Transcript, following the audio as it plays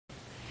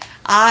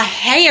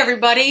Hey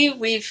everybody,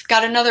 we've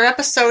got another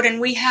episode and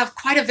we have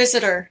quite a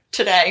visitor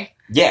today.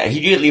 Yeah,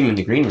 you didn't leave him in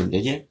the green room,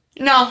 did you?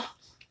 No,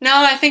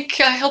 I think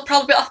he'll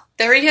probably... Oh,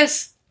 there he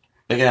is.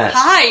 Look at that.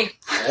 Hi.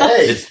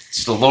 Hey.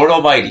 It's the Lord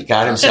Almighty,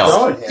 God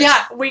himself.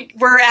 Yeah,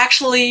 we're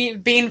actually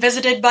being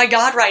visited by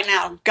God right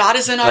now. God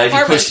is in our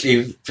apartment.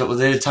 You put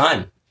within a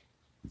time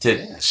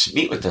to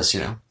meet with us, you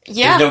know.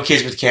 Yeah. There's no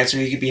kids with cancer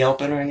you could be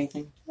helping or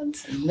anything?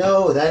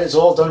 No, that is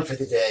all done for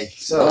the day.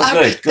 So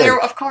good. There,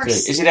 of course.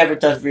 Good. Is it ever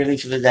done really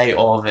for the day,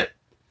 all of it?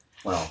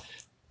 Well,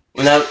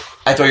 Now,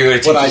 I thought you were going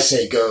to take what I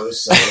say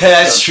goes. So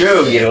That's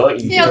true, you know.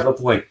 You have a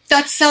point.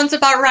 That sounds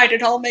about right.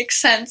 It all makes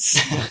sense.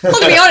 Well,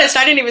 to be honest,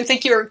 I didn't even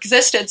think you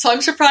existed, so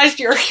I'm surprised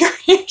you're here.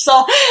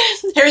 So,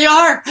 here you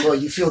are. Well,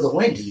 you feel the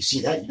wind. Do you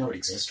see that? You know it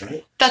exists,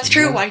 right? That's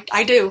true.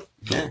 I do.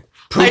 Yeah.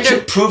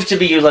 Prove to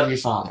me you love your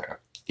father.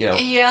 You know,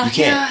 yeah, you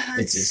can't. Yeah,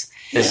 It's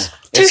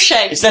touche.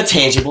 It's not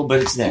tangible, but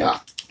it's there. Yeah.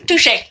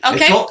 Touche. Okay.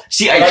 I told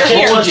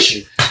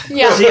you.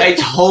 Yeah. See, I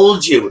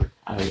told you.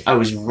 I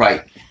was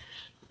right.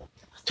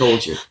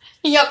 Told you.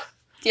 Yep.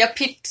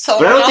 So,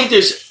 but I don't think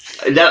there's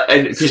that,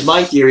 because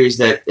my theory is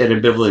that an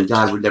ambivalent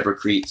God would never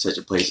create such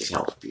a place as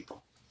hell for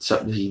people.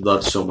 Something he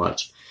loves so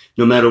much.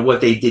 No matter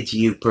what they did to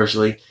you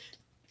personally,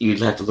 you'd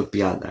have to look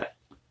beyond that.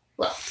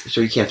 Well,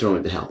 so you can't throw him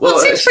into hell. Well,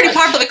 it seems pretty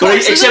par for the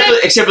course,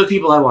 except for the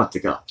people I want to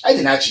go. I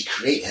didn't actually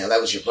create hell. That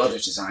was your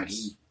brother's design.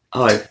 He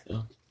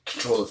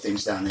control of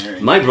things down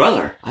there. My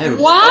brother.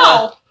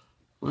 Wow.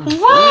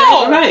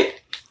 All right.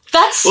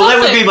 That's something.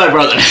 Well, that would be my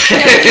brother.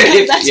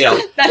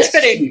 That's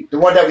fitting. The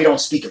one that we don't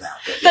speak about.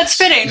 That's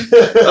fitting.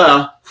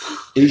 Well,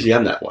 usually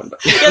I'm that one. But.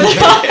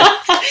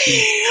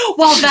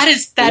 Well, that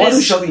is... The one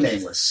who shall be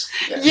nameless.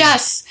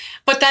 Yes.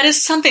 But that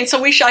is something.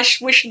 So we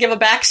should give a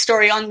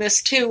backstory on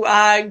this, too.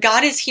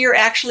 God is here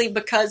actually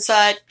because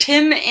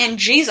Tim and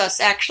Jesus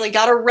actually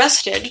got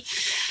arrested.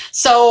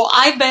 So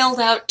I bailed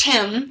out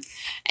Tim.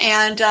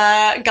 And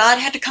God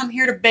had to come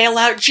here to bail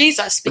out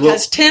Jesus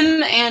because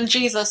Tim and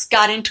Jesus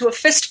got into a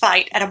fist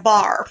fight at a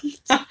bar.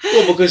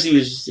 Well, because he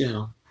was,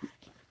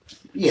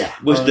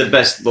 was the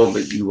best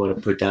moment you want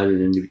to put down in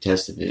the New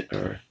Testament,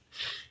 or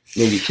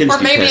maybe Tim's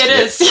or maybe Testament.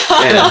 It is.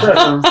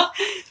 Yeah.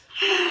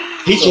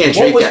 He can't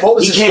drink. What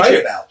was his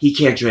fight about? He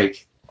can't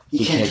drink.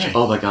 He can't drink.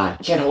 Oh my God!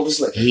 He can't hold his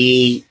liquor.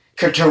 He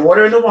can turn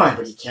water into wine,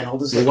 but he can't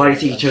hold his liquor. Why do you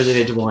think he turned it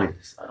into wine?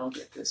 I don't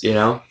get this. You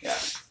know? Yeah.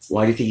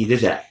 Why do you think he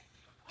did that?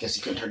 Guess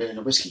he couldn't turn it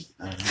into whiskey.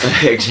 I don't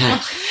know.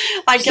 Exactly.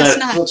 I guess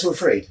not. A little too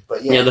afraid,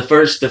 but yeah. The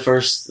first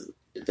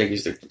thing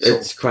is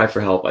it's cry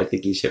for help. I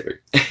think he's hit.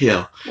 You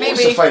know. Maybe. What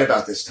was the fight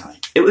about this time?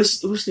 It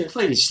was their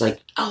fight. He's just like,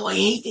 oh, I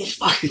hate this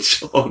fucking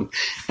song,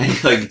 and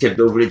he like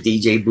tipped over to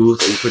DJ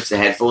booth and he puts the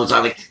headphones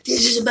on. Like,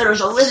 this is a better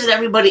song. Listen,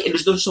 everybody, and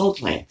there's no song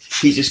playing.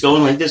 He's just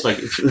going like this, like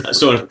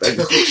sort of. Like,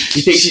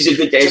 he thinks he's a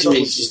good dancer, and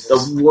he's just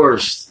the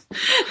worst.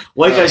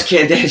 White guys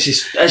can't dance,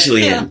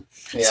 especially him.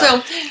 Yeah.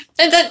 So,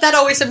 and that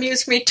always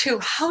amused me too.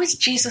 How is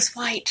Jesus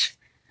white?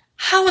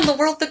 How in the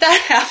world did that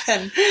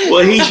happen?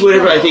 Well, he's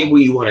whatever I think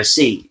we want to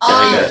see.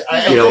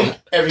 I think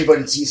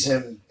everybody sees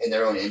him in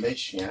their own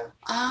image. Yeah.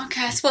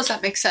 Okay, I suppose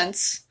that makes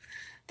sense.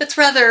 That's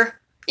rather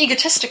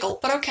egotistical,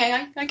 but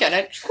okay, I get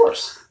it. Of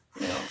course.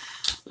 You know.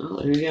 Oh,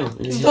 there you go.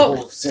 It's the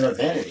whole sin of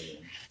vanity.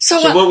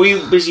 So what were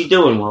you busy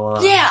doing while?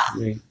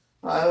 I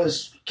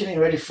was getting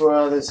ready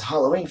for this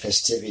Halloween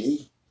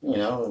festivity. You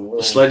know,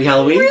 slutty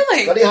Halloween?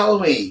 Really? Slutty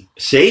Halloween.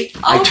 See?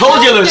 I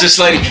told you there was a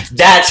slutty.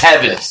 That's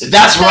heaven.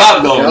 That's where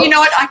I'm going. You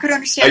know what? I could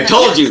understand I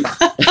told you.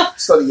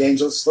 Slutty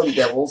angels, slutty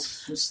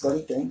devils,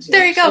 slutty things.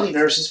 There you go. Slutty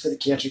nurses for the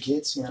cancer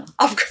kids, you know.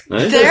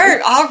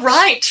 There, all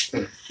right.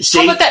 See,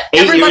 how about that?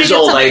 8 years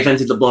old, I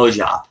invented the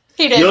blowjob.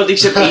 He did. You don't think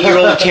some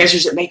 8-year-old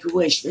cancers that make a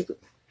wish? I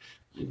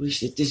wish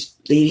that this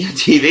lady on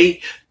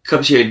TV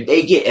comes here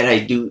naked and I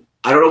don't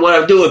know what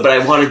I'm doing, but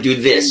I want to do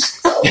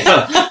this.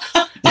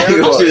 I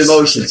go through the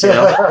motions, you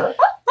know,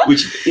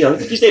 which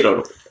because they don't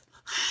know.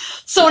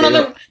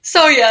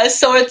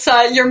 So it's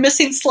you're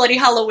missing slutty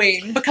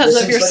Halloween because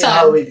of your son.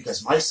 Halloween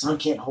because my son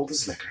can't hold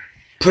his liquor.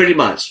 Pretty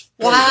much.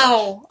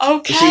 Wow.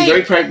 Okay. He's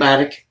very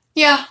pragmatic.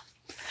 Yeah,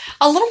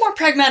 a little more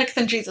pragmatic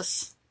than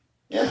Jesus.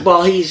 Yeah.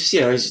 Well,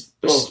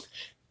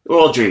 we're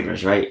all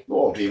dreamers, right? We're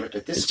all dreamers,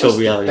 but this was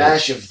the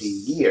bash of the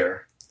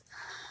year.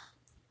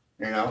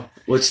 You know,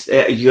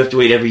 you have to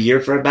wait every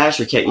year for a bash,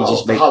 or can't you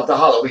just make the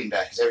Halloween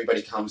bash? Because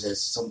everybody comes as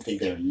something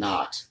they're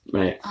not,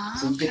 right?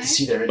 So you get to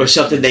see their or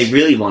something they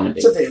really want to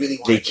be. Something they really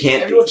want. They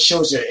can't. Everyone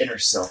shows their inner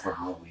self for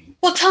Halloween.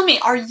 Well, tell me,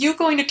 are you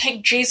going to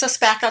take Jesus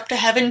back up to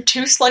heaven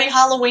to slutty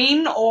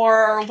Halloween,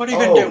 or what are you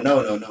going to do? No.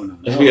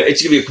 It's going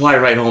to be a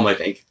quiet ride home, I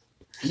think.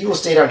 He will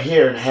stay down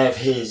here and have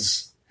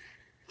his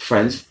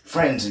friends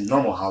in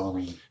normal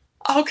Halloween.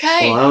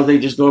 Okay. Well, I don't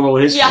think just normal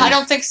with his friends. I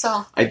don't think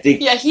so. I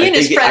think... Yeah, he and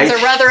his friends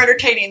are rather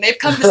entertaining. They've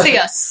come to see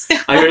us.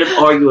 I heard him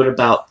arguing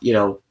about,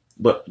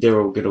 what they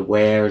were going to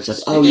wear and stuff.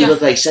 Oh, you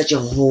look like such a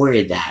whore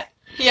in that.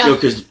 Yeah.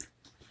 Because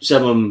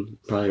some of them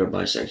probably are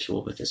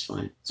bisexual, but that's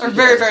fine. Or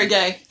very, very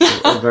gay.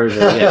 Very,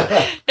 very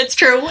gay. It's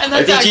true. And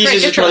that's I think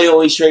Jesus is probably the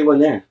only straight one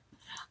there.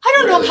 I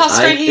don't know how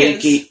straight he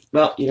is.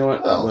 Well, you know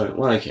what?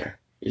 Well, I care.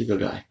 He's a good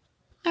guy.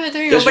 Oh,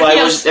 there you That's go. why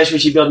But that's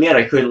what she bailed me out.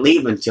 I couldn't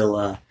leave until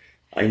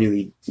I knew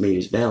he made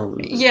his bail.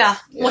 yeah.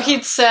 Well,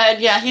 he'd said,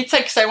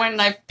 because I went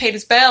and I paid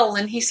his bail,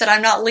 and he said,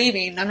 I'm not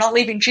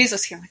leaving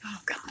Jesus here. I'm like,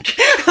 oh,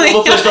 God.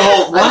 Well, because the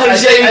whole, why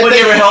does anybody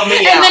ever help me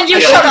out? And then you I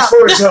shut think up.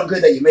 for his own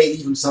good that you may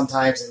leave him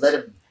sometimes and let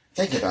him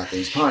think about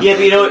things. Yeah, but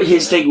you know what?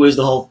 His thing was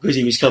the whole, because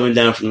he was coming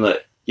down from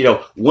the,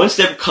 once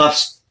them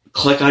cuffs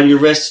click on your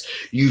wrists,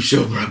 you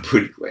sober up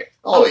pretty quick.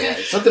 Oh, yeah.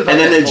 Something about And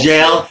then that the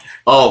jail,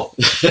 culture.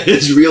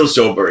 it's real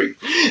sobering.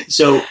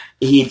 So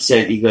he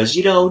goes,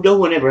 no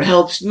one ever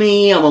helps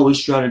me. I'm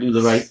always trying to do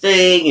the right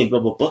thing and blah,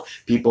 blah, blah.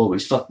 People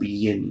always fuck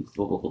me and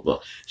blah, blah, blah, blah.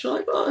 So I'm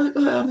like,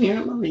 oh, I'm here.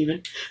 I'm not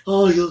leaving.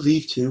 Oh, you'll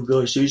leave too.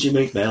 Go as soon as you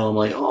make bail. I'm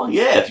like, oh,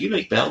 yeah, if you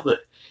make bail,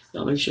 but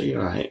I'll make sure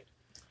you're all right.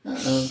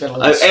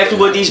 After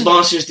what these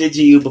monsters did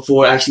to you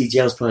before, actually,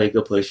 jail's probably a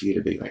good place for you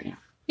to be right now.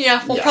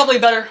 Yeah, well, probably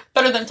better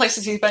than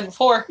places he's been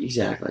before.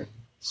 Exactly.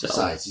 So.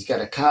 Besides, he's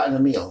got a cot and a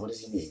meal. What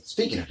does he need?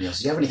 Speaking of meals,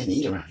 do you have anything to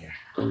eat around here?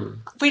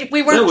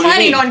 We weren't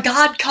planning on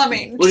God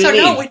coming. What do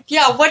you mean?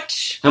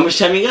 What? How much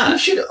time you You got?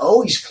 should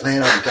always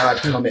plan on God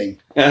coming.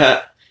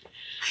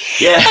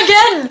 Yeah.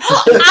 Again,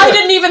 I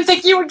didn't even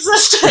think you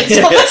existed.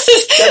 So this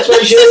is That's why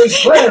you should always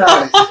plan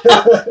on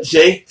it.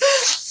 See?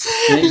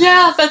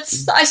 Yeah,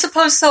 I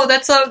suppose so.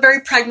 That's a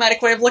very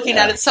pragmatic way of looking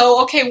at it.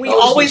 So, okay, we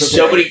always...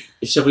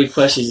 So many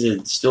questions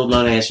and still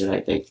not answered,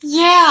 I think.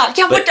 Yeah.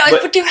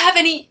 But do you have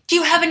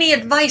any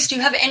advice? Do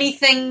you have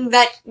anything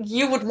that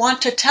you would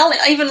want to tell,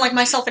 even like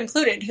myself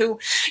included, who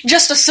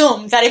just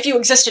assumed that if you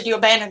existed, you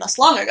abandoned us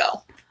long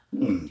ago?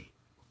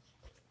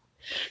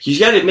 You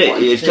got to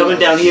admit, if coming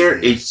down here,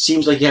 it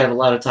seems like you have a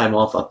lot of time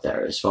off up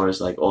there, as far as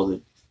like all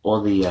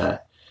the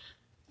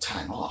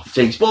time off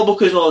things. Well,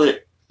 because all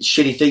the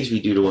shitty things we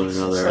do to one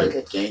another. It's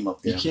like a game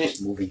up there, You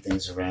can't- moving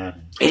things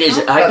around. It is.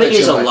 I think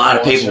it's a lot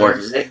of paperwork,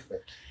 isn't it?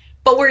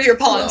 But we're your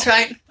pawns,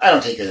 right? I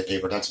don't take care of the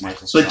paper. That's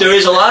Michael's But job. there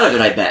is a lot of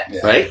it, I bet. Yeah.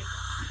 Right?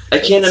 I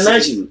can't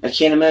imagine.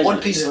 One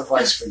piece of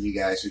advice for you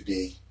guys would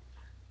be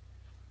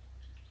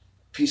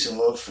peace and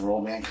love for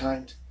all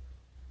mankind.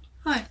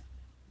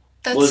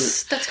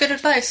 That's good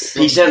advice.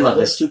 Peace and love.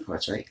 That's 2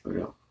 parts, right? Or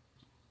no?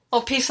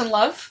 Oh, peace and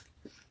love?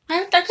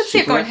 I could see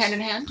it going hand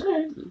in hand.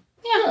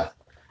 Yeah.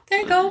 There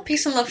you go.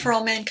 Peace and love for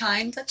all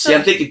mankind.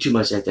 I'm thinking too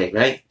much, I think,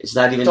 right? It's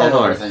not even Don't that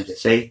hard. overthink it.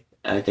 See?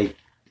 I think...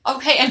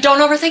 Okay, and don't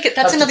overthink it.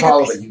 That's the another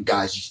problem good with you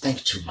guys. You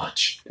think too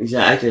much.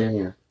 Exactly,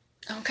 yeah.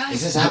 Okay.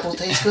 Does this apple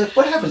taste good?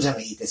 What happens when I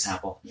eat this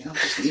apple?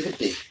 Just leave it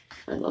be.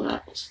 I love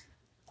apples.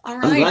 All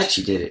I'm glad right.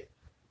 she did it.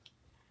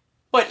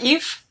 What,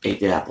 Eve? Ate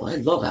the apple. I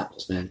love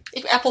apples, man.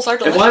 Apples are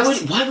And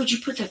delicious. why would you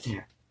put that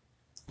there?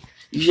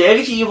 You say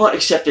anything you want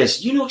except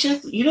this. You know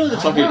exactly. You know the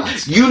Why fucking.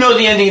 not? You know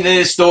the ending of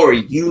this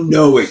story. You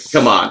know it.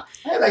 Come on.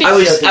 I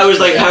I was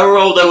like, however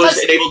old I was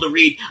Because- and able to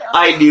read,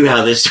 I knew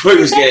how this story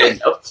was going to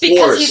end. Of Because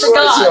course. he's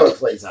Let's see how God. it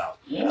plays out.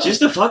 Just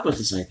to fuck with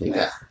us, I think.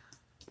 Yeah.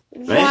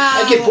 Right? Wow.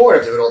 I get bored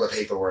of doing all the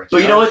paperwork.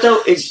 But you know what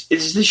though? It's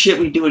the shit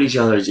we do with each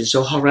other. It's just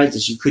so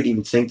horrendous. You couldn't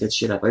even think that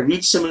shit up. I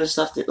read some of the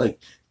stuff that like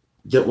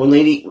that one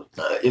lady.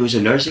 It was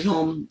a nursing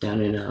home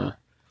down in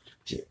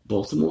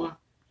Baltimore.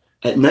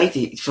 At night,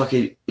 the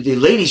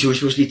ladies who were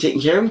supposed to be taking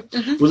care of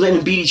them were letting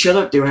them beat each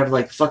other up. They were having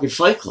like a fucking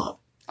fight club.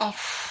 Oh.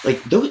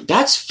 Like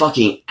that's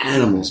fucking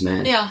animals,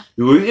 man. Yeah.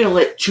 We're gonna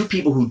let 2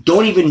 people who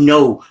don't even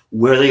know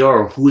where they are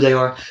or who they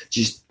are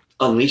just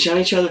unleash on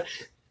each other.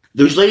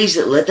 Those ladies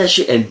that let that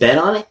shit and bet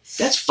on it,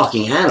 that's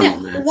fucking animal,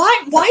 man.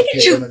 Why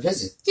did you?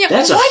 Visit. Yeah,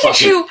 That's a why did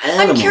fucking you? I'm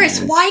animal, curious.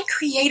 man. Why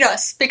create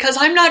us? Because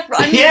I'm not.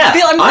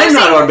 I'm I'm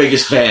not our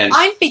biggest fan.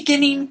 I'm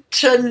beginning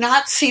to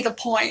not see the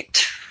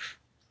point.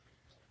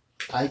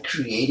 I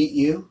created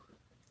you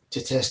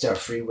to test our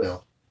free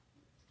will.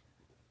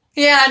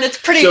 Yeah, and it's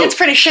pretty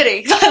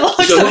shitty.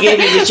 So who gave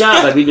you the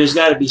job? I mean, there's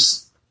got to be.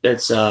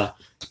 That's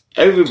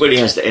everybody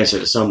has to answer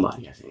to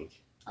somebody. I think.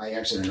 I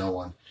answer to no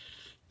one.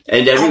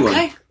 And everyone,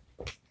 Okay.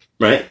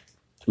 right?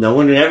 No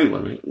one and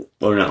everyone, right?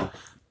 Or no?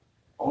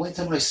 Only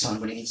to my son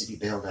when he needs to be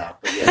bailed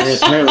out. But And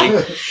yes.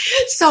 apparently,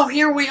 So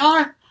here we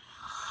are.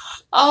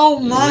 Oh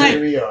my.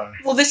 Here we are.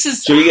 Well, this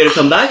is. so you got to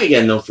come back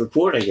again though for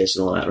court, I guess,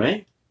 and all that,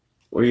 right?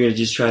 Or you got to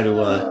just try to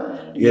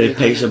you got to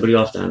pay somebody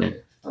off down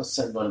there. I'll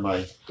send one of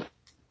my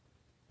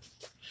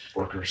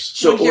workers.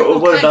 So Well, you're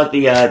what okay.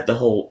 about the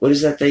whole? What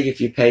is that thing? If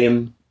you pay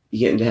him, you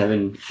get into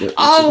heaven. What's it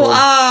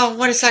called?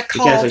 What is that The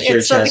called? Catholic Church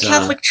It's the has,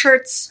 Catholic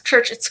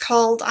Church. It's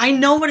called. I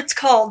know what it's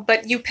called,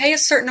 but you pay a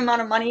certain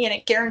amount of money, and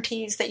it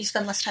guarantees that you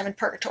spend less time in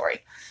purgatory.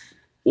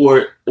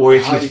 Or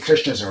if Hare you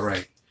Krishnas are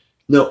right.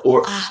 no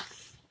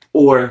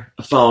or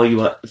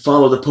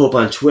follow the Pope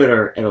on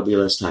Twitter, and it'll be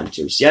less time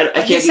too. See, I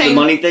can't do the saying-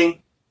 money thing.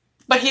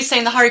 But he's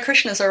saying the Hare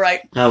Krishnas are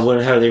right. How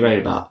are they right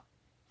about?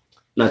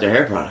 Not their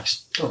hair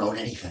products. Don't own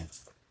anything.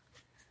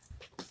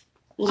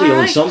 Well, they own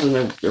Alright.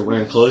 something. They're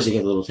wearing clothes. They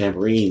get little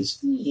tambourines.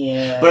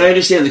 Yeah. But I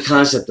understand the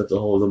concept of the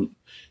whole.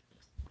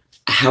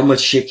 How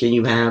much shit can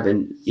you have?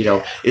 And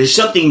there's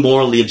something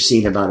morally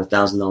obscene about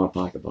 $1,000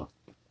 pocketbook.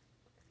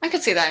 I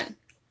could see that.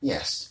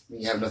 Yes.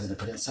 You have nothing to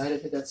put inside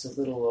of it. That's a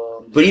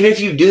little. But even if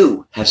you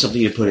do have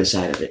something to put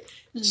inside of it,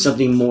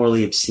 something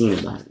morally obscene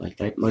about it. Like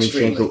that money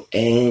can't go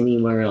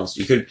anywhere else.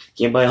 You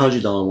can't buy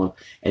 $100 one,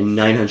 and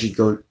 900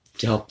 go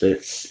to help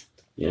the,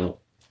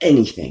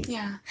 anything.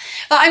 Yeah.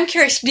 I'm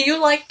curious, do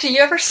you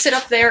ever sit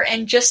up there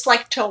and just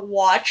like to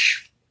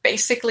watch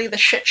basically the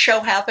shit show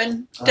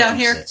happen down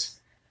here? Sit.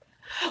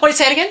 Wait,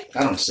 say it again?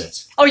 I don't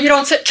sit. Oh, you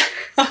don't sit?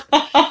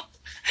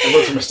 I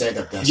work from a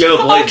stand-up desk. Do you have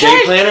a blank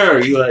day planner, or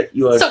are you a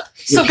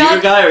computer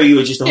guy, or are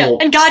you just a whole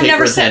and God paper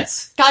never and pen?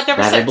 sits. God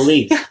never sits. That I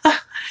believe.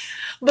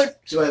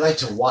 But So I like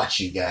to watch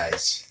you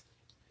guys.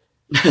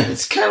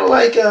 It's kind of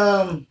like,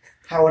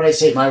 how would I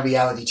say, my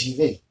reality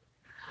TV.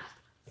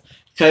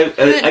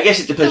 I guess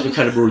it depends what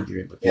kind of mood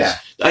you're in. Yeah.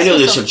 I know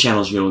there's some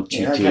channels you don't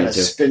tune I kind of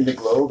into. spin the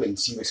globe and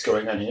see what's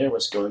going on here,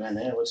 what's going on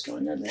there, what's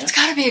going on there. it's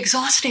got to be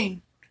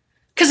exhausting.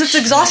 Because it's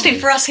exhausting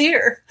for us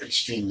here.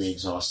 Extremely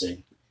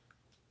exhausting.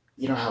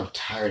 You know how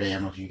tired I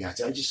am of you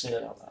guys. I just say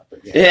that out loud.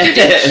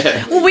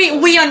 But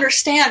Well, we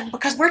understand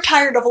because we're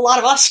tired of a lot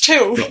of us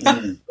too.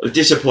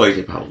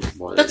 Disappointed, probably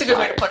more. That's a good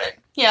way to put it.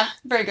 Yeah,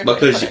 very good way to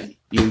put Because it.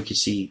 you can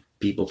see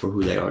people for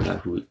who they are,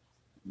 not who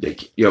they.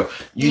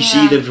 You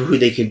see them for who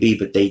they can be,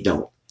 but they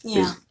don't.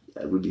 Yeah.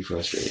 That would be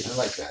frustrating. I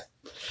like that.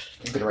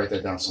 I'm gonna write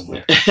that down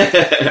somewhere.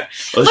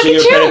 So Look you're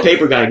at a pen you. and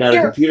paper guy, not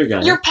a computer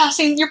guy. You're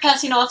passing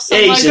off some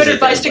Hey, he says good it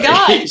advice to there,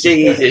 God. buddy.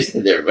 See, he says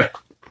it there,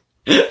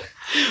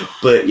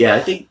 but yeah, I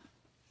think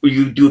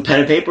you do a pen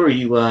and paper, or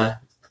you I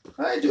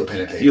do a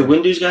pen and paper. you a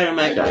Windows guy or I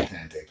Mac do a guy? pen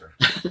and paper.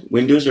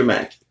 Windows or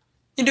Mac?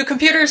 You do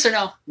computers or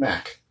no?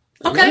 Mac.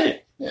 Okay. All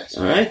right. Yes.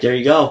 All right, there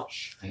you go.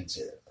 I didn't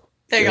say that.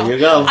 There There you you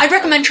go. go. I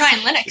recommend trying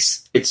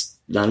Linux. It's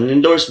not an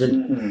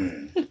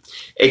endorsement, Hmm.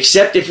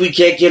 except if we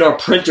can't get our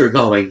printer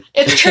going.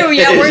 It's true.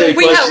 Yeah, It's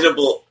we have.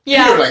 questionable. Peter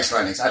Yeah. likes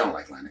Linux. I don't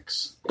like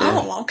Linux.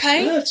 Oh,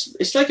 okay. Yeah,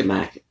 it's like a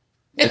Mac.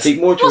 I It's, think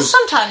more well, towards.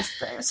 sometimes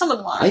some of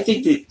them are. I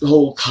think the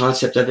whole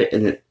concept of it,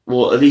 and at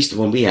least the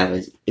one we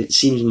have, it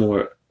seems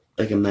more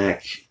like a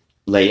Mac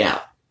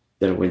layout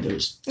than a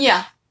Windows.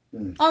 Yeah.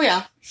 Hmm. Oh,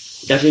 yeah.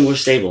 Definitely more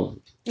stable.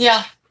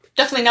 Yeah.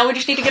 Definitely. Now we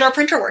just need to get our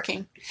printer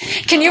working.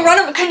 Can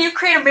you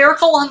create a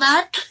miracle on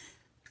that?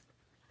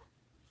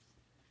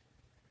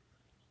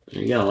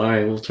 There you go. All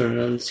right, we'll turn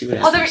it on and see what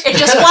Oh, there, happens. it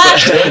just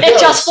flashed. It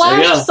just There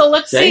you go. flashed. So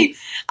let's See? see.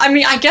 I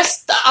mean, I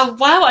guess.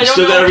 Wow, I You don't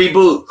still know. got to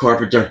reboot,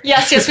 Carpenter.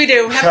 Yes, we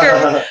do. Have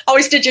to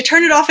always. Did you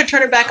turn it off and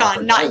turn it back on?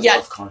 I Not yet.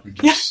 love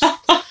carpenters.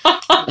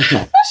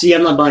 See,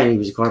 I'm not buying he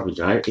was a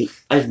carpenter.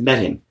 I've met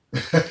him.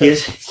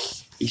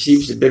 He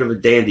seems a bit of a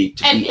dandy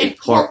to be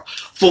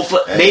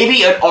a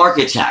maybe an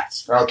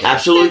architect. Okay.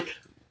 Absolutely.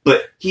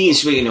 But he ain't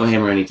swinging no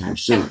hammer anytime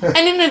soon. And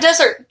in the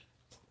desert,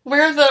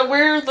 where's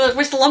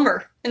the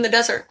lumber in the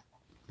desert?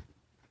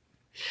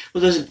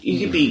 Well, you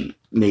could be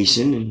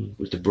mason and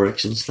with the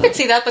bricks and I stuff. could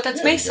see that, but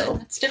that's There you mason. go.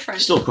 It's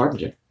different. Still a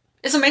carpenter.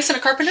 Is a mason a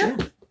carpenter?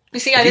 Sure. You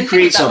see, I If you didn't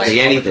create think of it that something,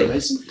 way. anything.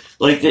 Mason?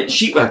 Like the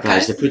sheetrock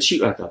guys Okay. that put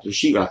sheetrock up. They're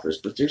sheetrockers,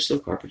 but they're still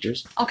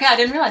carpenters. Okay, I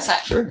didn't realize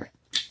that. Sure.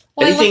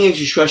 Well, Anything in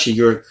construction,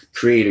 you're a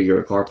creator, you're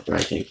a carpenter,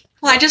 I think.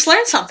 I just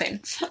learned something.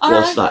 All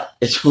Well, right. it's not.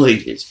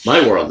 It's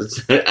my world.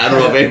 I don't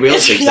know if anybody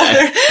else thinks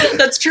that.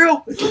 That's true.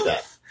 Look at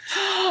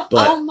that.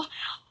 But-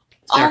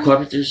 They're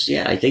carpenters,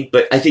 yeah, I think.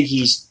 But I think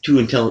he's too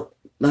intelligent.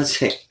 Not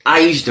saying I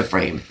used to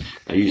frame.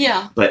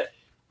 Yeah. But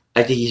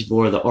I think he's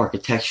more the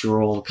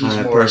architectural kind He's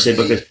of more person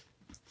the- because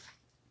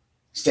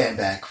Stand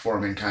back,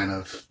 foreman kind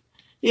of.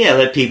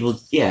 let people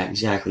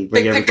exactly.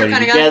 Bring Big picture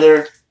everybody kinda guy?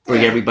 together.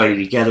 Bring Yeah. everybody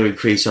together and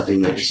create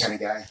something Picture nice. kind of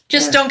guy.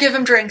 Just Yeah. don't give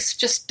him drinks.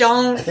 Just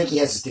don't. I think he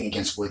has this thing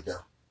against wood, though.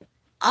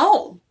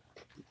 Oh.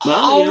 Well,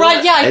 Oh, you know right.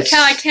 what? Yeah, It's-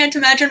 I can't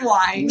imagine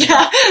why.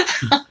 Yeah.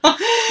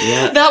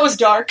 Yeah. That was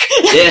dark.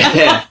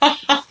 Yeah.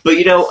 But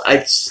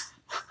it's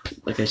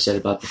like I said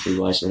about the Three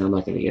Wise Men. I'm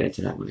not going to get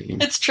into that one again.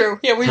 It's true.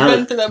 Yeah, we've How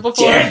been through that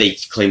before. Dare they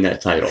claim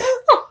that title?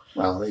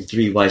 Well, they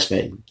Three Wise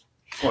Men.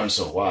 weren't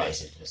so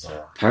wise. It was,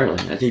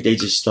 Apparently, I think they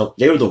just stopped.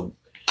 They were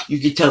you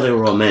could tell they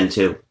were all men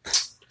too,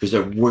 because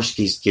they're worst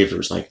case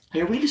givers. Like,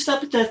 hey, are we to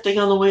stop at that thing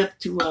on the way up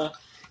to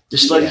the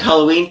slutty Yeah.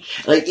 Halloween?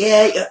 Like,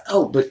 yeah.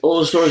 Oh, but all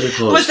the stores are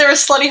closed. Was there a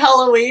slutty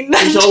Halloween?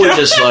 There's always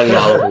a slutty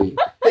Halloween.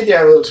 they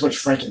got a little too much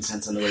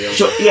frankincense on the way over.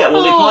 So yeah,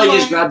 well, they probably Oh.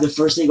 just grabbed the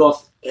first thing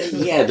off.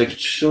 Yeah, the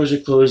stores are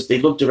closed. They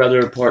looked around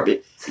their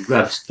apartment, and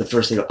grabbed the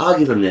first thing. I'll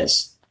give them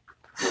this.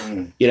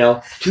 Mm.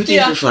 Two things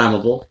Yeah. were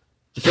flammable.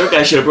 The third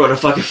guy should have brought a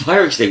fucking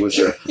fire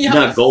extinguisher, Yeah.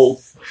 not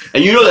gold.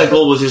 And you know that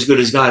gold was as good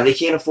as gone. They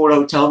can't afford a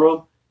hotel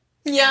room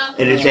Yeah.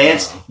 in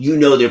advance. You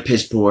know they're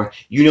piss poor.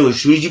 You know as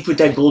soon as you put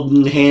that gold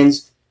in the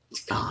hands,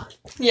 it's gone.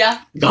 Yeah.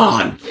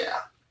 Gone. Yeah.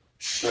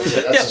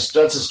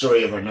 That's a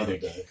story of another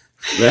day.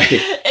 Right?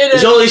 It There's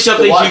is. only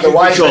something you The can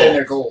wise men and control.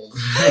 their gold.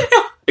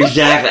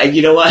 Exactly. And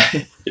you know what?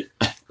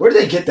 Where do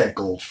they get that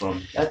gold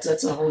from?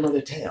 That's a whole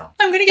other tale.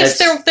 I'm going to guess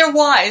That's- they're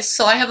wise,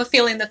 so I have a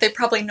feeling that they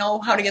probably know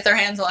how to get their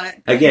hands on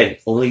it. Again,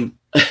 only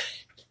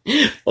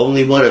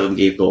one of them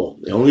gave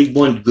gold. Only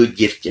one good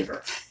gift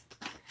giver.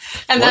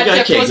 And One that guy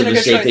gift can't wasn't give a the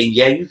good same choice. thing.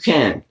 Yeah, you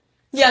can.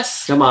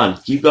 Yes. Come on,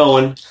 keep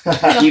going.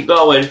 Keep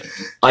going.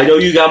 I know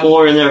you got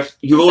more in there.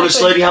 You go to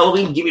Exactly. Slutty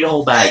Halloween, give me the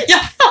whole bag.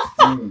 Yeah.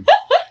 Mm.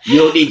 You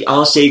don't need.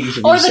 I'll save you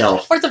from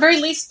yourself. Or at the very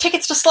least,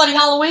 tickets to Slutty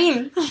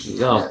Halloween.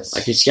 No, Yes.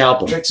 I could scalp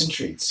them. Tricks and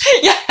treats.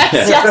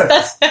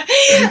 yes,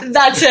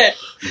 that's it.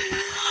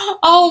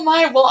 Oh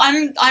my! Well,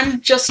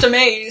 I'm just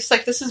amazed.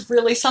 Like, this is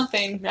really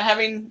something.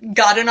 Having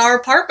God in our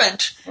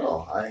apartment.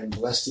 Oh, I am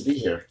blessed to be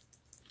here.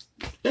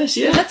 Yes,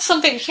 yeah. That's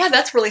something. Yeah,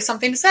 that's really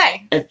something to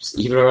say.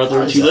 Even our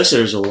other 2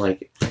 listeners will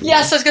like it.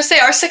 Yes, I was gonna say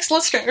our 6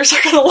 listeners are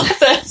gonna love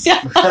this.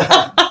 Yeah.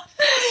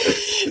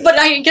 But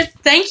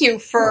thank you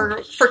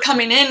for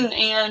coming in,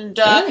 and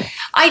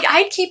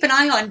I'd keep an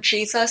eye on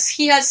Jesus.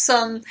 He has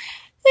some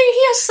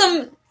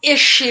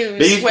issues.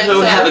 Maybe with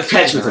you have a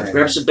catch with him.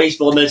 Grab some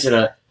baseball mitts and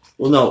a.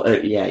 Well, no,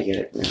 yeah, you get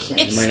it.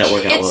 It might not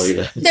work out well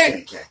either.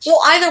 Well,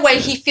 either way,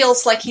 he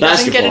feels like he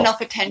doesn't get Basketball.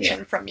 enough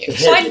attention from you. The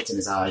So hair gets in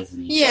his eyes.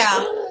 And he's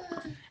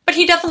But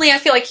he definitely, I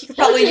feel like he could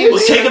probably use.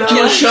 Well, take him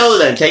to a show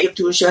then. Take him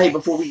to a show. Hey,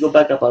 before we go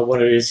back up, I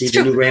wanted to see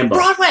the new Rambo.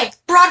 Broadway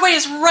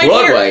is right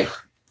Broadway. here.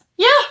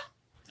 Yeah.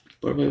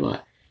 Broadway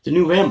what? The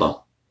new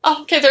Rambo.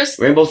 Oh, okay, there's.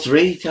 Rambo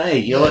 3? Hey,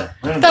 you know what?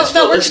 Rambo. That Let's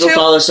works go too.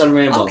 follow son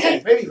Rambo.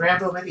 Okay. Maybe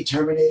Rambo, maybe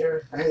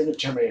Terminator. I think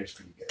Terminator's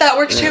pretty good. That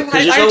works too.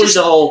 Because there's I always just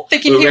the whole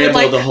thinking with he would Rambo,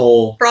 like the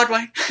whole.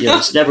 Broadway.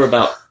 It's never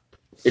about.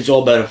 It's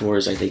all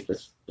metaphors, I think,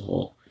 with the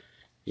whole.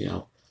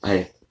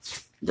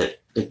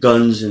 The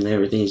guns and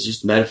everything is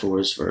just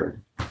metaphors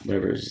for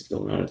whatever is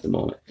going on at the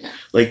moment.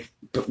 Like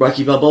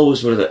Rocky Balboa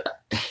was one of the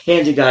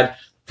hand to God,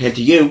 hand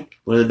to you,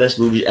 one of the best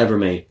movies ever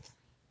made.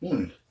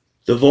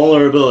 The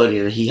vulnerability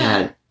that he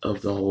had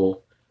of the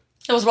whole.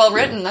 It was well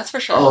written, that's for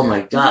sure. Oh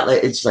my God!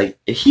 Like, it's like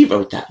he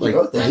wrote that. Like He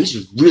wrote that.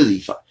 he's really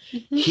fun.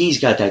 Mm-hmm. He's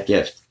got that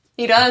gift.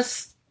 He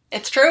does.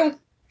 It's true.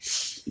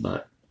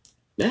 But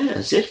yeah,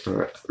 that's it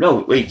for.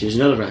 No, wait. There's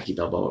another Rocky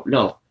Balboa.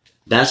 No,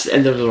 that's the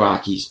end of the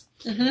Rockies.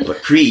 Mm-hmm.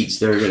 But Creed's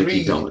they're going to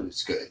keep going.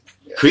 It's good.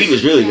 Yeah. Creed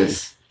was really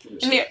Yes.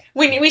 And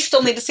we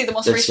still need to see the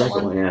most good. The recent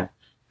second one, yeah.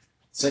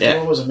 Second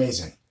one was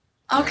amazing.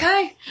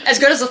 Okay. As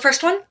good as the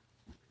first one?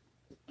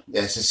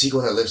 Yeah, it's a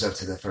sequel that lives up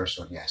to the first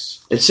one.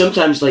 Yes. And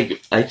sometimes,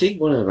 like I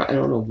think I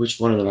don't know which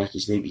one of the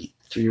Rockies, maybe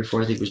 3 or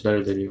 4. I think was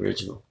better than the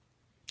original.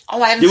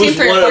 Oh, I haven't There seen was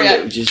 3 or one 4 of them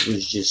yet. that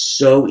was just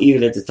so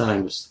even at the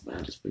time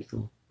that's pretty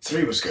cool.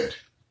 3 was good.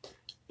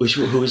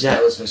 Who was That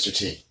that? was Mr.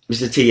 T.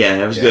 Mr. T. Yeah,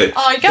 that was Yeah. good.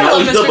 Oh, you That gotta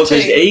was love good Mr.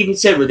 because T. they even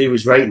said when he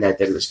was writing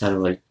that it was kind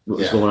of like what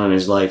was Yeah. going on in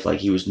his life, like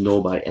he was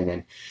nobody, and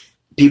then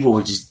people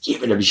were just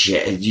giving him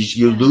shit, and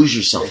you lose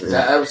yourself in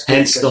that. That was good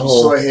Hence because the you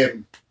whole. saw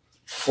him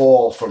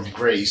fall from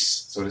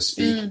grace, so to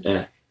speak,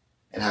 Mm.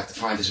 and have to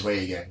find his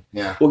way again.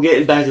 Yeah. Well,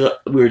 getting back to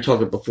we were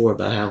talking before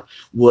about how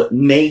what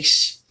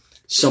makes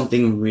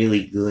something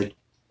really good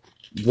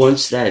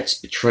once that it's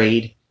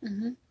betrayed.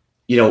 Mm-hmm.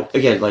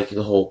 Again, like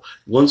the whole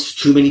once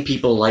too many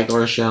people like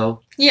our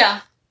show,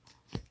 Yeah.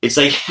 it's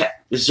like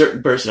a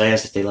certain person I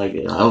asked if they like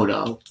it. Oh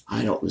no,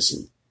 I don't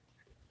listen.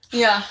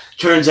 Yeah.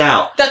 Turns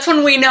out, That's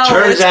when we know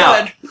Turns it's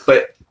out. good.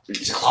 but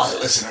He's a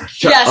closet listener.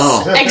 Yes,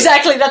 Oh,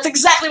 exactly. That's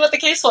exactly what the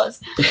case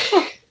was.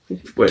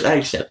 well, I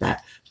accept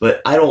that,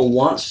 but I don't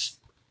want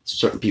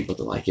certain people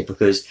to like it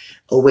because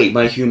wait,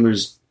 my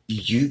humor's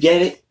you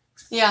get it.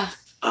 Yeah.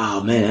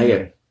 Oh man, I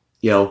get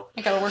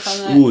I gotta work on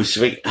that. ooh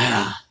sweet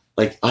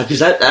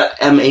because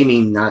I'm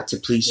aiming not to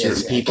please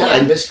certain people. I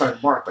And missed my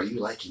mark by you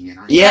liking it.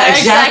 Aren't you? yeah, Yeah,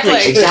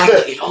 exactly.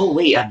 exactly. And, oh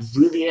wait, I'm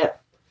really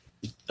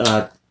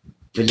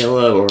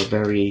vanilla or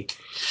very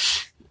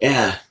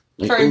like,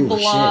 Very ooh,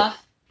 blah. shit.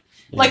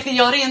 Like the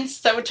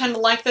audience that would tend to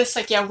like this,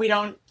 like, yeah, we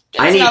don't.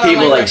 I it's need not our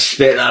people like language.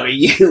 spit on me.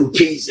 You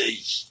piece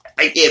of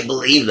I can't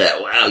believe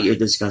that. Wow, you're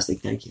disgusting.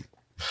 Thank you.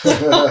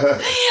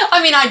 I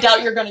mean, I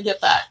doubt you're gonna get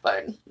that,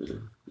 but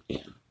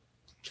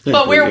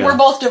But we're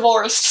both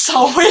divorced,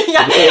 so we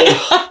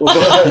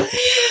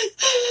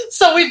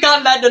so we've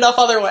gotten that enough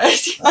other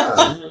ways.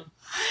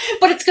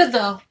 But it's good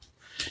though.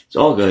 It's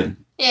all good.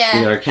 We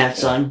Yeah, got our cat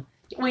son.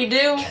 we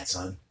do. Cat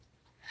son.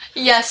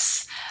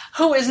 Yes.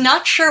 Who is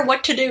not sure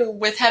what to do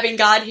with having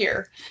God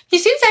here. He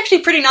seems actually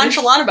pretty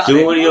nonchalant about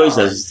Doing it. what he always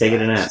does, is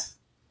taking a nap.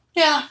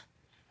 Yeah.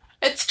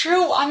 It's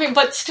true. I mean,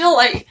 but still,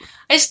 I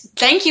just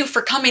thank you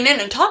for coming in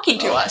and talking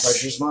to us.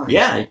 Pleasure's mine.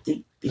 Yeah, I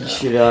think he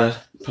should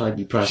probably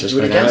be processed do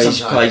it by again now. He's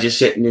sometime. probably just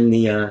sitting in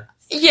the.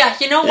 Yeah,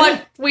 you know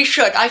what? We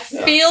should. I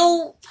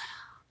feel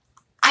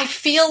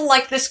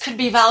like this could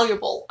be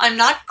valuable. I'm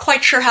not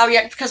quite sure how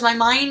yet because my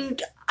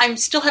mind, I'm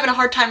still having a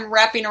hard time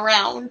wrapping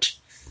around,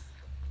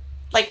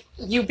 like,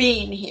 you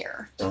being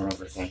here. Don't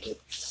overthink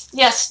it.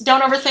 Yes,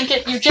 don't overthink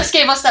it. You just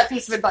gave us that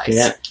piece of advice.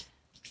 Yeah.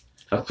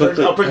 I'll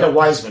bring the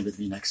Wiseman with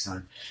me next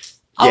time.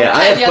 Yeah, I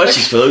Okay, have yeah,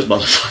 questions for those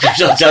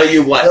motherfuckers. I'll tell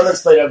you what. They'll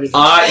explain everything.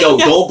 No,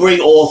 don't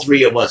bring all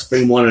 3 of us.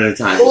 Bring one at a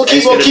time. We'll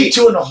It's gonna keep be-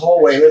 2 in the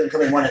hallway. We're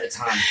coming one at a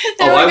time.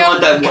 There Oh, we I go.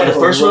 want that one. The Okay.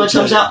 first one that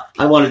comes out,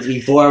 I want it to be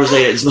 4 hours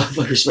later. This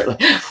motherfucker spent like,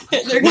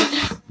 There you go.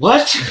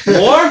 what?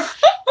 More?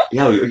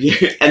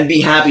 And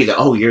be happy that,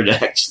 you're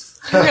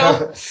next. There you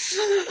go.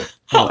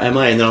 Oh, am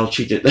I? And then I'll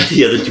treat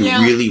the other 2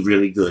 Yeah. really,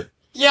 really good.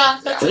 Yeah,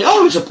 that's Like,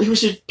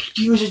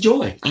 he was a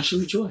joy.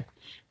 Absolute joy.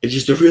 It's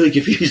just to really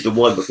confuse the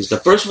one because the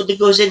first one that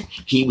goes in,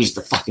 he was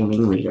the fucking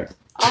ringleader.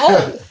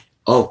 Oh,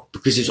 oh,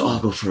 because I'll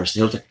go first.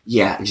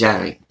 Yeah,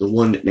 exactly. The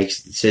one that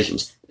makes the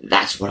decisions.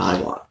 That's what I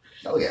want.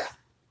 Oh yeah.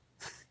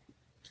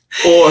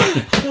 Or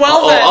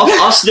Well, then.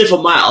 I'll sniff a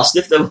mile. I'll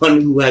sniff the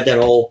one who had that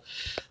whole.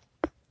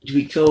 Do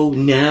we go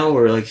now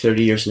or like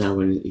 30 years from now?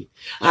 When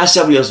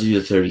somebody else to do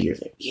the 30-year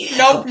thing. Yeah.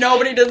 Nope,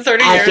 nobody did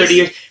 30 I years. 30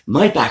 years.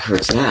 My back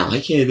hurts now. I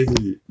can't.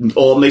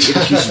 All make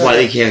excuses why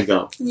they can't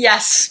go.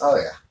 Yes. Oh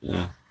yeah.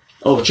 Yeah.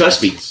 Oh,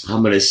 trust me.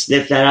 I'm gonna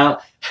sniff that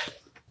out.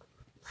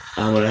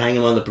 I'm gonna hang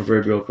him on the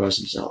proverbial cross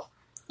himself.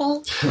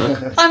 Well,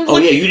 Huh? I'm Oh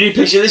looking. yeah, you didn't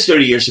picture this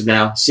 30 years from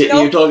now. Sitting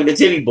Nope. here talking to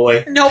Timmy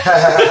boy. Nope.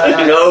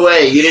 No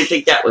way. You didn't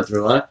think that one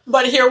through, huh?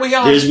 But here we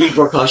are. There's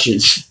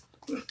repercussions.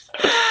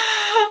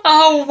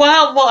 Oh,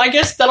 wow. Well, I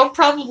guess that'll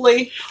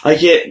probably... I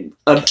can't.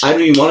 I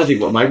don't even want to think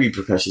what my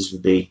repercussions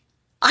would be,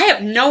 I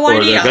have no or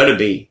idea. they're gonna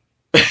be.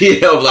 You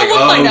know, like,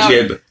 we'll find out.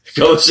 Jim,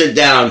 go sit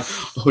down.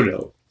 Oh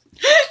no.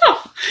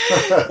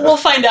 We'll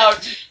find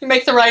out. You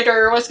make the right,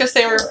 or I was going to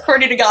say, or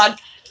according to God,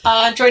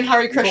 join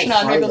Hare Krishna.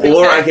 We'll Maybe find we'll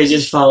Or be I okay. could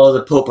just follow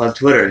the Pope on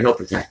Twitter and he'll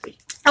protect me.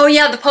 Oh,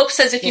 yeah, the Pope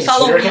says if you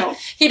follow Twitter him, account?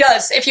 he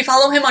does. If you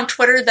follow him on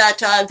Twitter,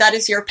 that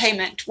is your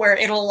payment, where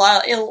it'll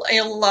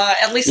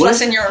at least What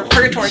lessen is it your called?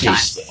 purgatory time.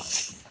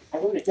 I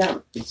wrote it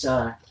down. It's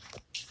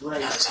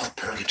That's a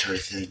purgatory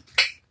thing.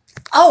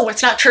 Oh,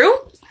 it's not true?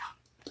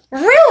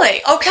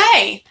 Really?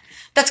 Okay.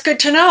 That's good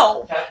to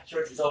know. Catholic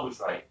Church is always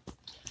right.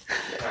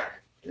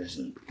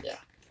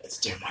 It's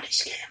their money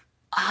scam.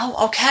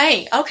 Oh,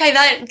 okay. Okay,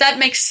 that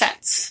makes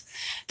sense.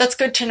 That's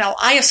good to know.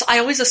 I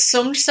always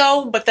assumed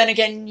so, but then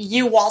again,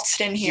 you waltzed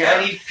in here. Yeah,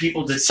 I need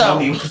people to So- tell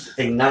me what the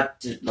thing, not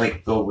to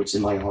like go what's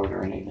in my heart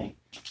or anything.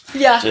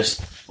 Yeah.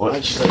 Just I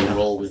what, just let you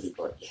roll with it,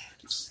 but yeah.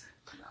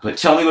 but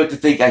tell me what to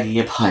think. I can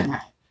get behind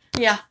that.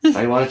 Yeah. If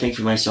I want to think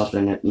for myself,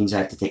 then that means I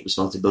have to take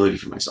responsibility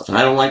for myself, and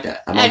I don't like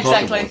that. I'm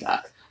uncomfortable Exactly. with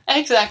that.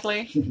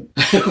 Exactly.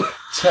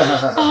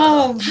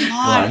 Oh,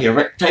 Well, my. here,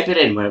 Rick, type it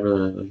in. Whatever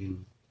the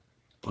fucking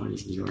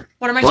Barney's New York.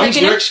 What am I Barney's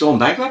typing New in? York's going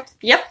bankrupt.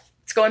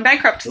 It's going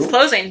bankrupt. It's Ooh.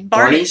 closing.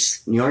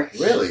 Barney's New York.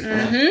 Really?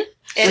 Mm-hmm. Doesn't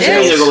It mean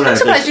they're is. going out I'm of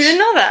surprised you business. didn't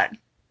know that.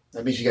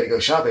 That means you got to go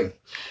shopping.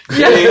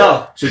 There you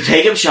go. So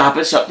take him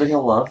shopping, something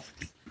he'll love.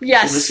 Let's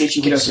Yes. get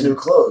you Get us some new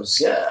clothes.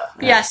 Yeah.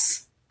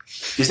 Yes.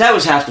 Because that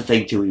was half the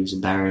thing too. He was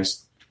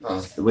embarrassed Oh,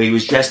 the way he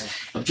was dressed.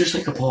 I'm just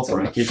like a pauper.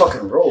 I some kid.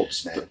 fucking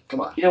robes, man. Come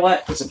on. You know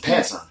what? Put some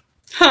pants on.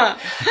 Huh.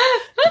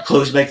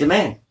 Clothes make the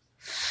man.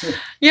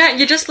 Yeah,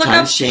 you just look up.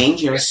 Times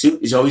change. You know, a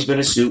suit has always been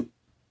a suit.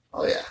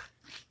 Oh yeah.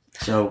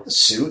 So A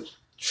suit.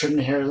 Trim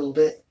the hair a little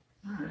bit.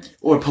 All right.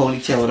 or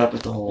ponytail it up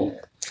with the whole.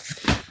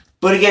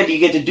 But again, you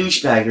get the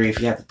douchebaggery if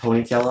you have the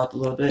ponytail up a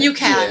little bit. You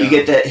can. You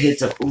get that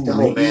hits of ooh, The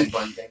whole maybe. man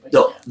bun thing. but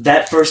No, yeah.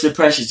 that first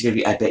impression is gonna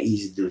be. I bet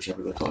he's a douche. I'm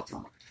gonna go talk to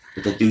him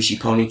with the douchey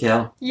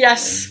ponytail.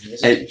 Yes. He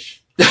is a And- douche.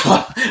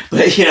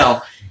 But you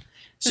know,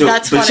 so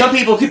That's but funny. some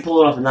people can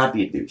pull it off and not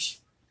be a douche.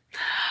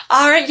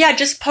 All right. Yeah,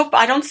 just Pope.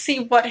 I don't see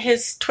what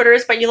his Twitter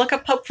is, but you look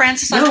up Pope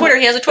Francis on No, Twitter.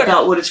 He has a Twitter.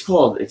 About what it's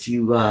called. If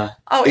you Oh,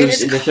 it it was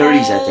is in the called,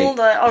 30s, I think.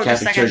 oh, just a Catholic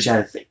second. Church had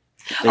a thing.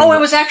 Oh, it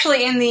was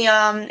actually in the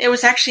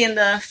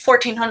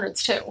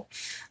 1400s too.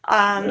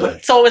 Really?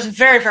 So it was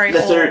very, very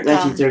the old.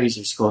 1930s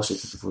was closer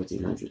to the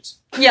 1400s.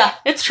 Yeah,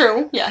 it's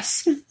true.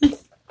 Yes.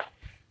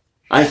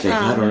 I think.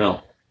 I don't Um,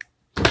 know.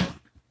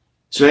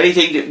 So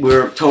anything that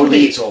we're For me,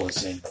 totally it's all the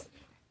same.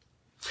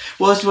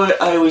 well, that's what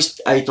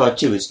I thought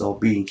too. It's all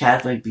being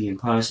Catholic, being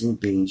Protestant,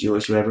 being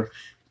Jewish, whatever.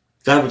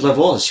 God would love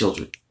all his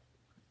children.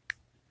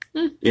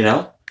 Hmm. You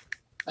know.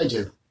 I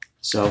do.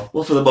 So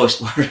well, for the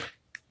most part.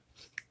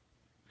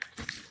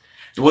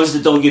 The ones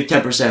that don't give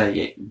 10%,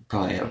 you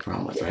probably have a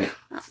problem with, right?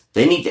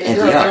 They need to There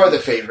ante there up. are the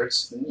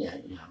favorites. And yeah,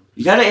 you know.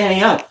 You got to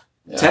ante up.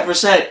 Yeah.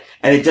 10%,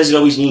 and it doesn't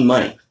always mean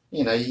money.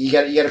 You know, you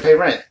got to pay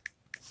rent.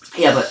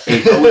 Yeah, but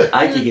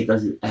I think it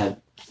doesn't have.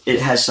 It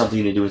has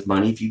something to do with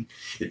money.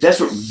 If that's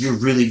what you're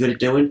really good at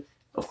doing,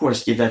 of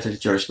course, give that to the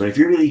church. But if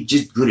you're really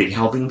just good at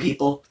helping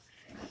people,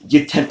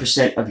 give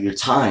 10% of your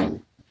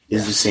time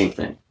is the same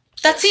thing.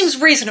 That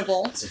seems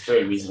reasonable. It's a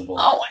very reasonable.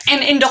 Oh,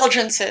 and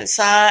indulgences.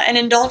 An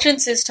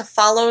indulgence is to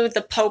follow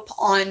the Pope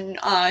on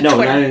No,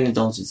 Twitter. not an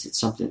indulgence. It's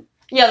something.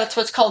 Yeah, that's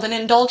what's called an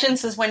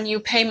indulgence. Is when you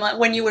pay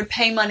when you would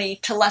pay money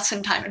to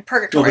lessen time in No, but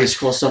purgatory. it's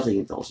called something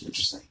indulgent.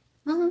 Interesting.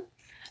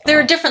 There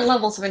are different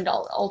levels of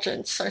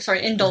indulgence. Or,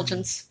 sorry,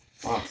 indulgence.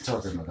 I'll have to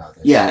talk to them about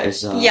this. Yeah,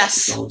 it's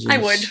Yes, indulgence, I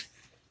would.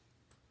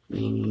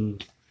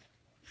 Meaning.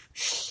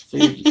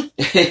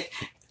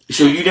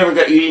 So you never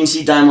got. You didn't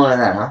see Daimon of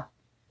that, huh?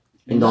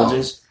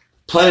 Indulgence,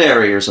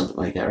 plenary or something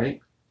like that,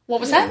 right? What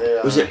was Yeah, that? they,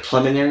 Was it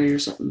preliminary or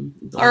something?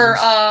 Or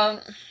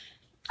Indulgence?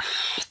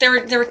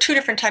 there were two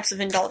different types of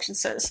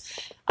indulgences.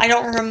 I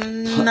don't I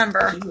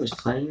remember. think it was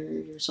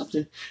plenary or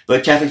something.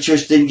 But Catholic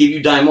Church didn't give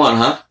you Daimon,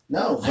 huh?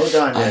 No, hold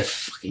on. I Yet.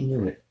 fucking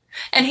knew it.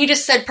 And he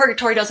just said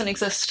purgatory doesn't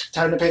exist.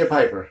 Time to pay the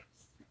piper.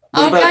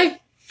 What about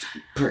Okay.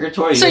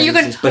 purgatory? So doesn't you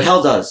could- exist, but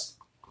hell does.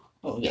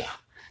 Oh yeah.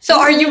 So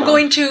are you Yeah.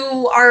 going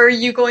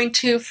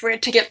to for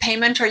it to get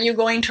payment? Are you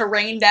going to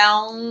rain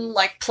down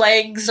like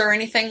plagues or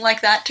anything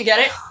like that to get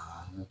it?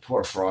 The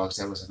poor frogs.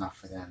 That was enough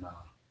for them.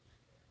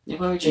 Yeah,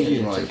 why would you do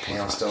Thinking that? like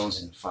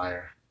hailstones and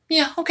fire.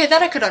 Yeah. Okay,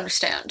 that I could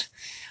understand.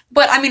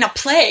 But I mean, a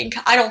plague.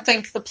 I don't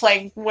think the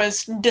plague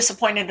was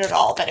disappointed at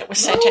all that it was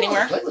sent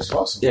anywhere. The plague was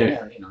awesome.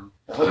 Yeah.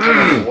 The whole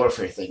chemical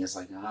warfare thing is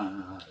like,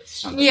 it's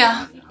something.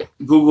 Yeah.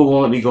 Google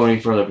won't let me go any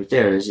further, but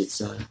there it is.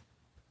 It's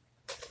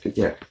right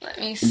there. Let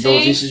me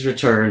Indulgence see. is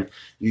returned.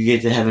 You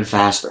get to heaven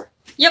faster.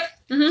 Yep.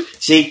 Mm-hmm.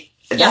 See,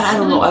 that, I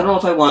don't know. I don't know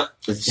if I want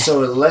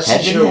So it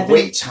lessens Heaven, your heaven?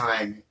 wait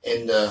time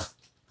in the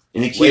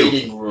in the queue.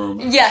 waiting room.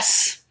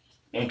 Yes.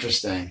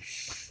 Interesting.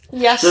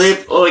 Yes. So they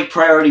have like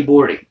priority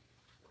boarding.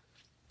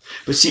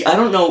 But see, I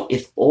don't know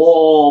if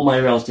all my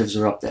relatives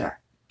are up there.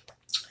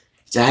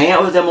 To hang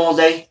out with them all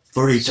day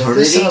for So eternity.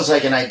 this sounds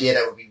like an idea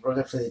that would be brought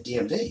up for the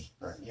DMV.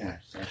 But yeah,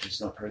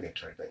 it's not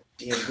purgatory, but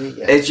DMV,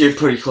 yeah. You're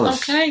pretty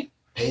close. Okay.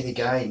 Pay the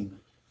guy and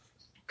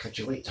cut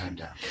your wait time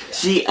down. Yeah.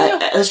 See, Yeah,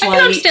 that's I why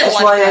can I need, understand that's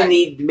like why I that.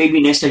 need,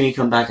 maybe next time you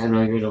come back, I know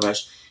you're going to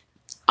rush.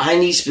 I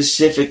need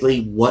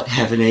specifically what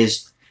heaven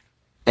is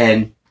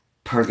and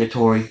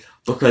purgatory.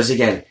 Because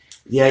again,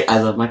 yeah, I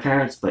love my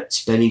parents, but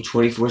spending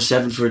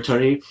 24/7 for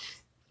eternity,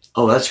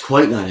 oh, that's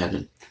quite not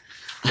heaven.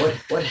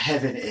 What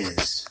heaven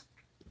is?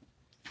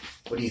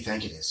 What do you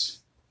think it is?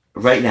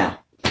 Right now,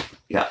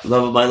 yeah,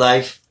 love of my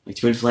life, my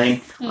twin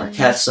flame, our Mhm.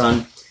 cat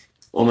son,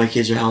 all my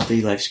kids are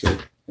healthy, life's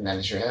good. And that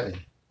is your heaven.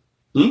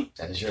 Hmm?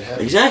 That is your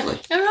heaven. Exactly.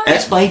 All right.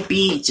 That's my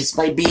beach. It's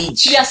my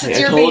beach. Yes, it's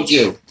I your told beach.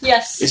 you.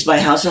 Yes. It's my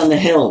house on the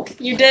hill.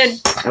 You did.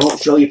 I won't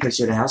show you a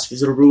picture of the house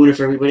because it'll ruin it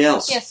for everybody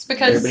else. Yes,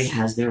 because Everybody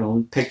has their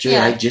own picture.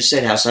 Yeah. I just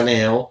said house on the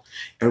hill.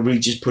 Everybody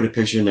just put a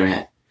picture in their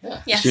head.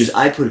 Yeah. yes. As soon as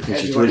I put a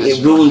picture Everyone to it, has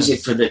it their own ruins house.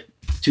 it for the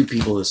two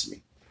people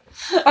listening.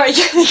 All right.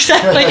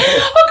 Exactly.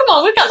 Oh, come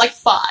on. We've got like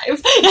 5.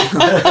 Maybe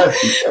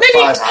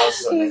 5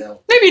 houses on the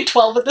hill. maybe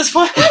 12 at this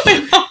point.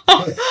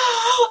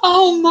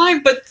 Oh my!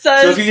 But So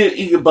if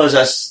you could buzz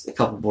us a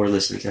couple more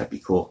listeners, that'd be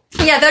cool.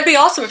 yeah, that'd be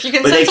awesome if you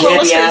can But they send some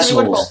can't be listeners. It'd be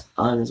wonderful.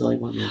 assholes. There's only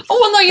one more. Oh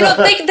well, no, you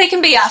know they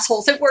can be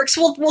assholes. It works.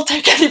 We'll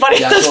take anybody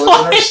Yeah, at this so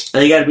point. listeners,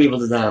 They got to be able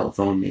to dial a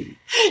phone, maybe.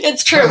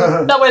 It's true.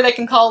 That way they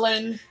can call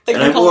in. They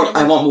And can call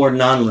I in. want more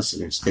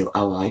non-listeners.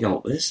 I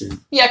don't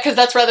listen. Yeah, because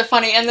that's rather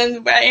funny. And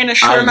then in a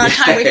short amount of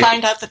time, we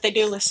find out that they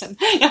do listen.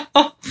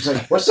 it's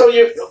like, what's all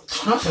your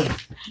nothing?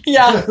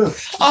 Yeah.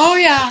 Oh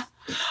yeah.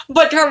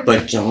 But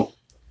But don't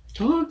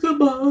talk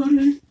about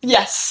it.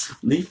 yes.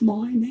 Leave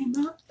my name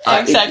out.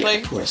 Exactly.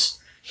 Of course.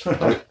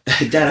 That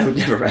I would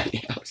never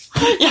write out.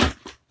 Yeah.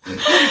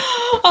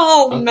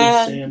 Oh Uncle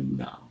man. Sam,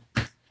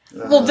 no.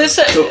 Well, this.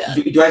 So,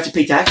 do I have to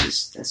pay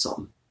taxes? That's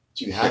something.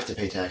 You have to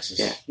pay taxes.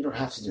 Yeah. You don't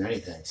have to do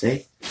anything.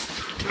 See?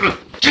 I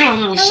like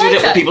that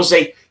when that. people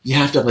say, you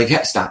have to, I'm like,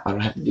 yeah, stop. I don't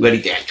have to do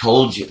anything. I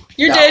told you.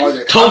 You Now, did. Are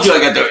there Told you I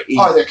got the...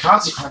 Are there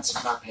consequences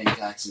of not paying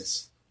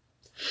taxes?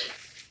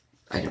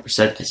 I never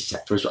said, I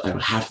said, first of all, I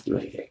don't have to do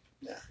anything.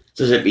 Yeah.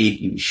 Doesn't mean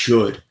you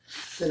should.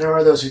 Then there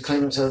are those who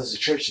claim themselves as a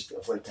church to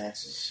avoid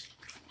taxes.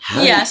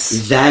 How-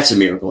 Yes. That's a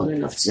miracle in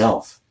and of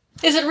itself.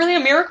 Is it really a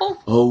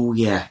miracle? Oh,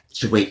 yeah.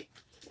 So wait.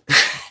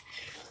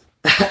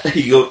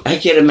 You go, I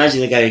can't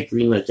imagine the guy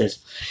agreeing like this.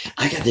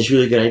 I got this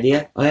really good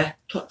idea. Oh, yeah?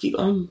 Talk to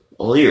you.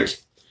 All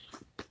ears.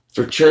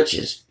 For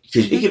churches,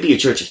 because it could be a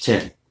church of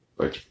 10,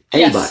 or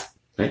anybody, Yes.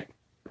 right?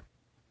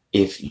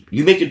 If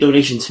you make a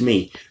donation to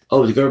me,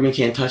 oh, the government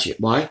can't touch it.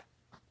 Why?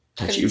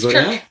 Touch it, you It's go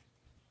church. down.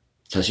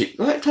 Touch it,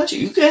 go ahead, touch it.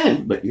 You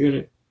can, but you're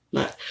gonna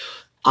not.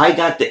 I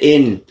got the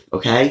in,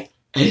 okay?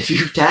 And if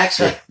you tax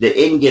it,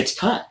 the in gets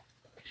cut.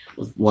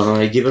 Well, why don't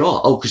I give it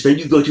all? Oh, because then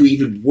you go to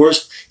even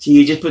worse. So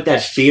you just put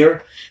that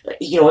fear.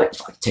 You know what?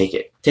 Fuck, take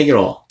it. Take it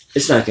all.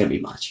 It's not going to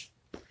be much.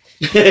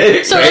 So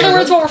in other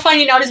words, what we're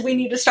finding out is we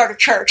need to start a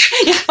church.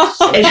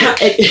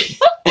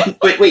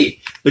 But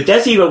wait, but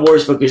that's even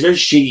worse because there's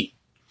shitty,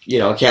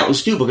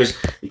 accountants too. Because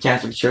the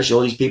Catholic Church,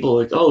 all these people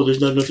are like, oh,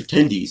 there's not enough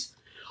attendees.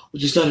 Well,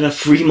 there's not enough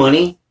free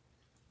money.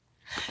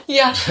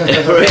 Yeah.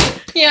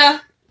 Right? Yeah.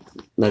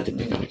 Not to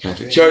pick on the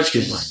Catholic Church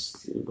because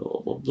blah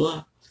blah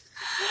blah.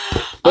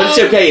 But it's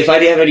okay. If I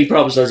didn't have any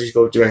problems, I'll just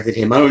go directly to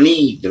him. I don't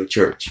need no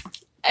church.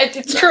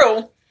 It's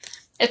true.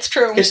 It's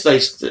true. It's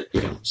nice to,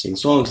 sing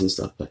songs and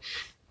stuff, but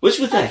what's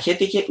with that? Can't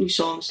they get new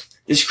songs?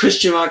 This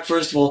Christian rock,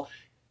 first of all,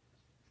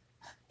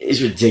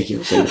 is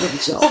ridiculous in and of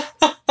itself.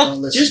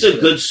 Don't listen Just to a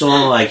it. good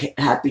song like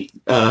Happy,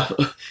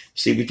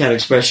 Sleepy Town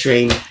Express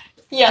Train. Don't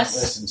Yes.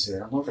 listen to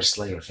it. I'm more of a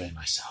Slayer fan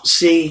myself.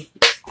 See,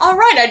 All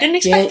right. I didn't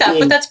expect Yeah, that,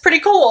 but that's pretty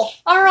cool.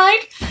 All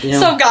right. you know,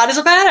 So God is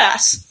a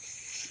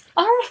badass.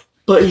 All right.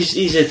 but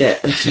he's at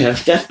that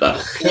death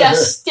metal.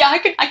 Yes. Yeah.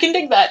 I can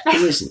dig that.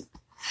 Listen,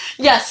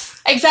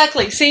 Yes.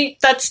 Exactly. See,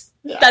 that's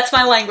Yeah.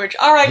 my language.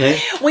 All right. okay?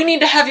 We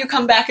need to have you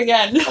come back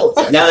again. Oh,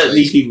 Now that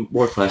leaves me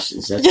more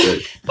questions. That's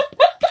good.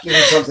 Give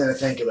me something to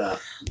think about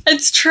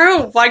It's true.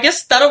 Well, I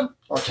guess that'll.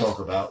 or talk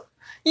about.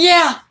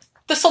 Yeah.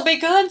 This will be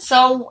good.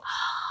 So.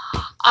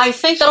 I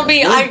think that'll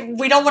be.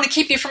 We don't want to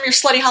keep you from your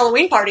slutty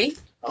Halloween party.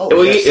 Oh,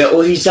 Well, yes.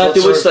 he's not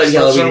doing study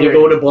Halloween. You're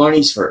going to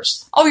Barney's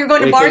first. Oh, you're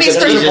going to Wait, Barney's there's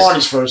Go to first. Jesus.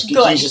 Barney's first. Get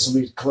Good. Jesus and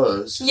we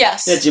close.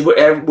 Yes. That's it,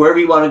 wherever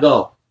you want to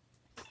go.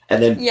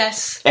 And then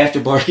Yes. after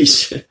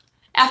Barney's,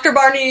 After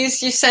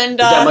Barney's, you send.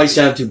 that might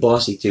sound too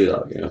bossy too,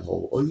 though.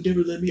 Oh, you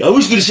never let me. I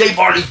was going to say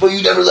Barney's, but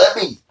you never let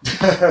me.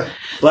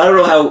 But I don't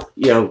know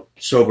how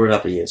sobered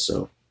up he is.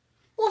 So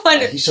We'll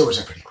find it. He sobers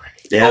up pretty quick.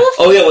 Yeah.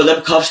 Oh yeah, when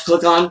them cuffs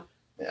click on,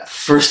 Yeah.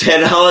 first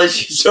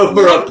 $10, you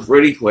sober up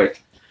pretty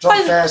quick.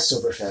 Drunk fast,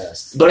 sober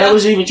fast. But I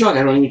wasn't even drunk.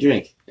 I don't even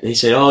drink. And they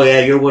say, "Oh yeah,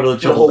 you're one of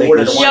the The whole word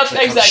of troublemakers." the Yep,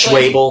 one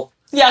exactly. Schwabel.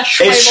 Yeah,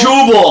 It's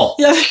Schwabel.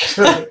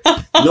 Schubel.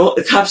 Yeah. No,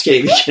 the cops can't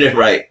even get it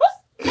right.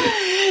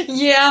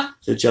 Yeah.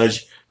 The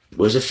judge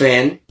was a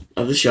fan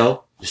of the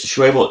show. Mr.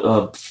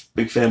 Schwabel,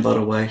 big fan, by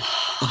the way.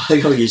 Oh,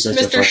 you're such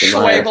a Mr. fucking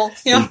liar. Schwabel.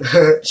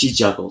 Yeah. She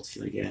chuckled.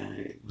 She's like, yeah,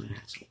 I'm an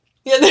asshole.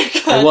 Yeah, there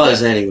you go. I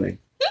was anyway.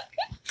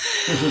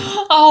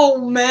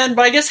 Oh, man.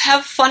 But I guess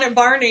have fun at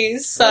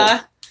Barney's.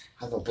 Have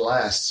a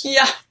blast.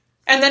 Yeah.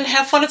 And then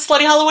have fun at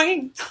Slutty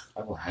Halloween.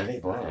 I will have a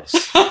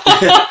blast.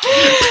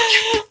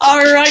 All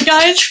right,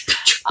 guys.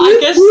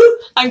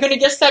 I'm going to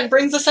guess that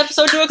brings this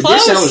episode to a close.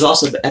 This sound was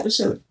awesome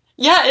episode.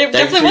 Yeah, it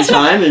Thank you definitely for your was.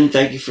 time, and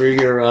thank you for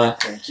your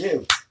Thank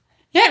you.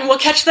 Yeah, and we'll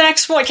catch the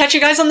next one. Catch you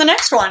guys on the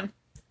next one.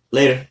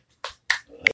 later.